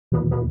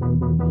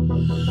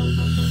Welcome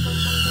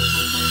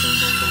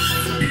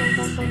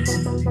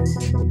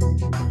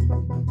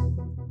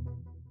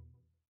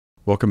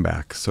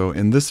back. So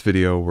in this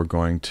video, we're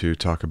going to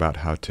talk about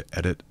how to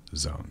edit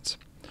zones.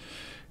 In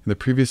the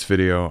previous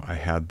video, I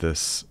had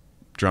this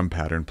drum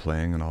pattern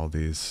playing and all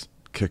these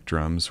kick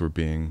drums were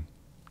being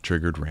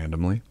triggered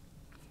randomly.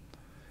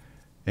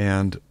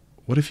 And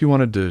what if you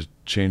wanted to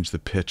change the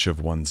pitch of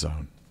one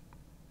zone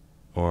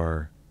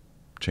or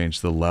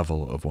change the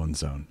level of one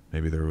zone?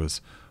 Maybe there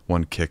was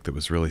one kick that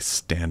was really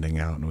standing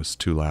out and was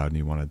too loud and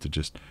you wanted to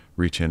just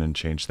reach in and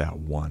change that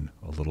one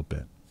a little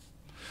bit.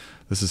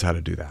 This is how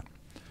to do that.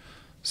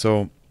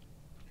 So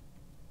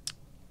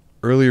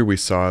earlier we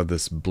saw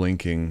this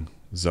blinking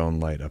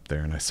zone light up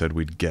there and I said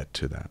we'd get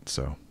to that.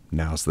 So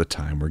now's the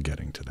time we're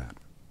getting to that.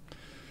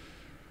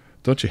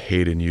 Don't you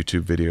hate in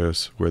YouTube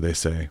videos where they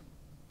say,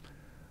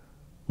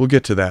 we'll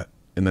get to that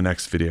in the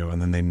next video,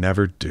 and then they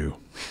never do?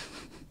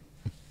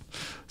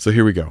 So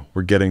here we go.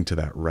 We're getting to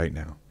that right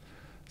now.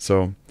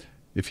 So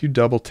if you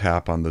double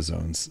tap on the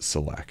zone's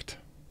select,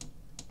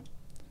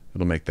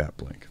 it'll make that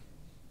blink.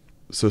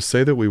 So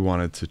say that we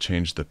wanted to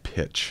change the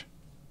pitch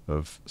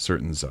of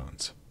certain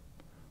zones.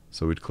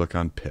 So we'd click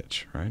on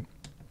pitch, right?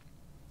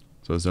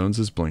 So zones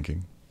is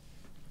blinking.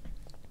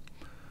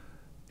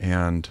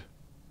 And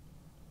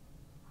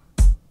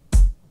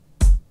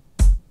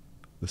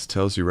this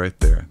tells you right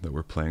there that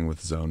we're playing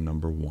with zone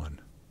number 1,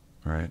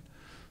 all right?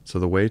 So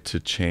the way to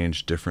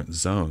change different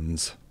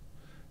zones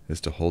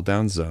is to hold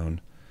down zone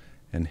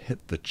and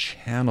hit the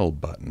channel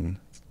button,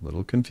 it's a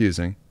little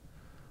confusing,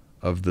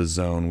 of the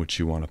zone which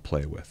you want to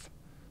play with.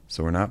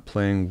 So we're not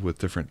playing with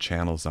different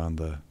channels on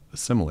the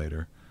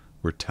Assimil8or,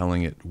 we're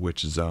telling it which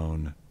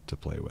zone to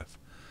play with.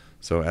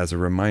 So as a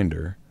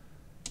reminder,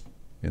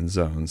 in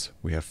zones,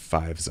 we have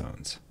 5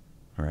 zones,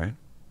 all right?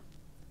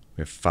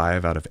 We have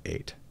 5 out of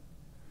 8.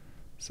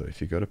 So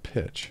if you go to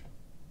pitch,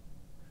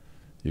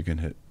 you can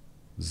hit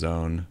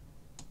zone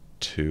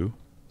 2,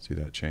 see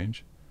that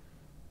change?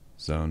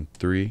 Zone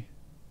 3,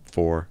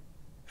 4,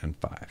 and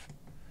 5.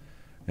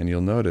 And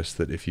you'll notice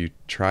that if you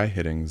try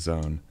hitting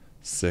zone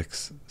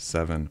 6,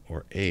 7,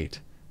 or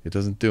 8, it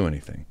doesn't do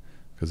anything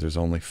because there's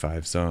only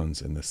 5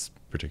 zones in this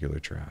particular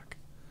track.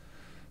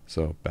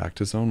 So back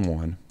to zone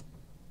 1,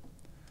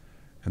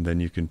 and then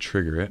you can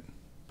trigger it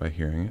by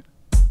hearing it.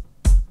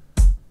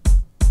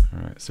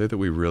 All right, say that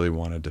we really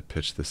wanted to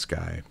pitch this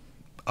guy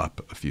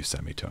up a few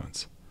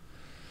semitones.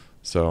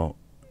 So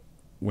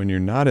when you're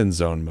not in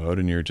zone mode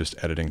and you're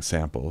just editing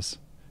samples,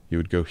 you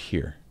would go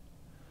here.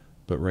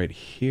 But right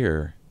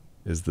here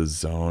is the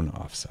zone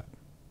offset.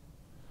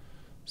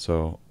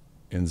 So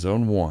in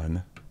zone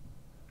 1,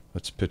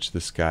 let's pitch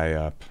this guy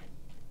up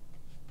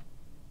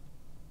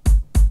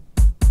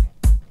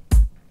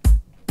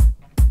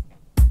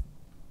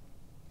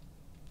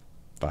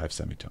five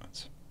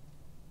semitones.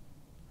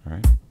 All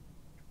right.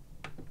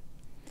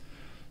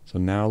 So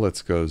now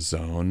let's go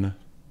zone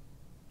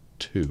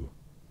 2.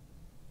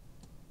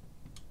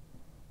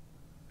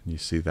 And you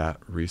see that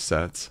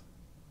resets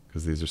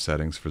because these are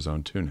settings for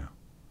zone 2 now.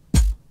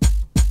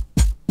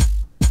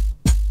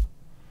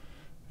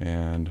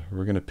 And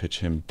we're going to pitch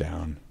him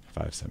down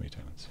 5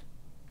 semitones.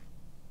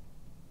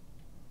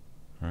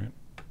 All right.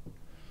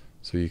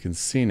 So you can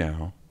see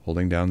now,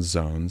 holding down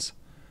zones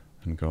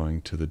and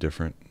going to the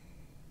different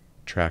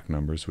track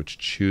numbers, which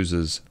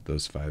chooses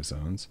those 5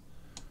 zones.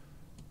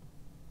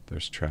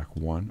 There's track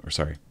 1, or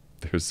sorry,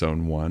 there's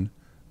zone 1,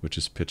 which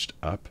is pitched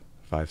up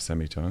 5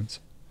 semitones.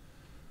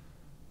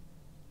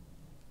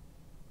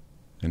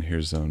 And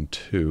here's zone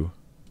 2,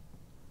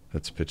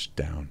 that's pitched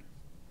down.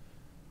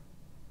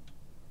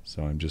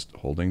 So I'm just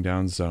holding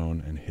down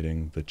zone and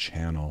hitting the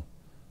channel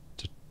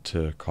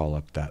to call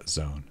up that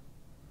zone.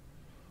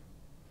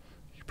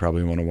 You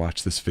probably want to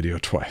watch this video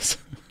twice.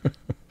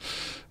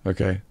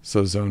 Okay,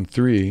 so zone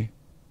 3,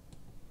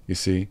 you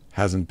see,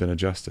 hasn't been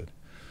adjusted.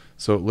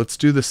 So let's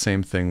do the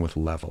same thing with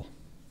level,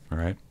 all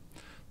right?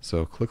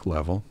 So click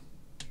level.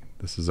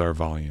 This is our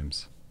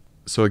volumes.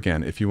 So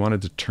again, if you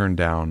wanted to turn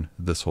down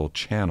this whole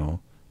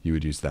channel, you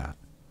would use that.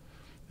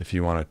 If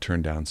you want to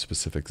turn down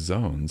specific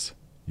zones,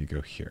 you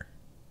go here.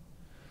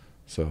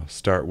 So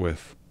start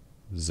with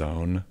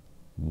zone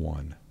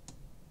 1,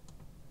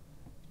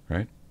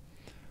 right?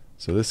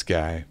 So this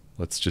guy,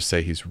 let's just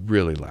say he's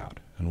really loud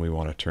and we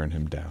want to turn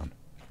him down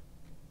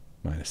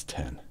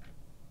 -10.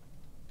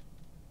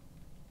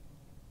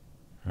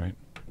 Right?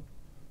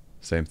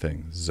 Same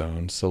thing,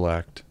 zone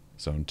select,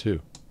 zone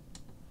 2.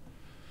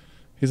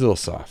 He's a little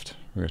soft.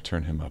 We're going to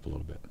turn him up a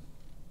little bit.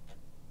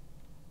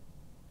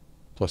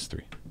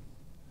 +3.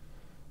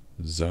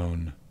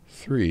 Zone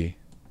 3,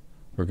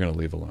 we're going to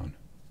leave alone.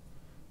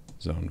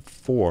 Zone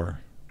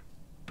 4,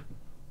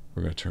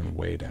 we're going to turn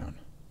way down,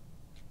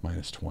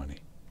 -20.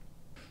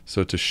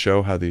 So to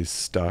show how these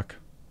stuck,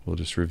 we'll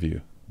just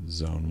review.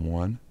 Zone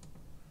 1,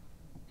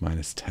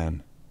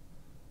 -10.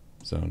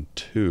 Zone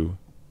 2,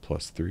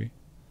 +3.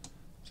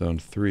 Zone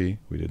 3,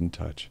 we didn't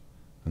touch.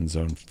 And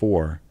zone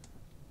 4,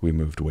 we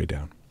moved way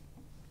down.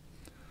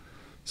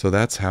 So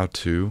that's how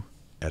to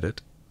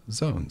edit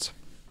zones.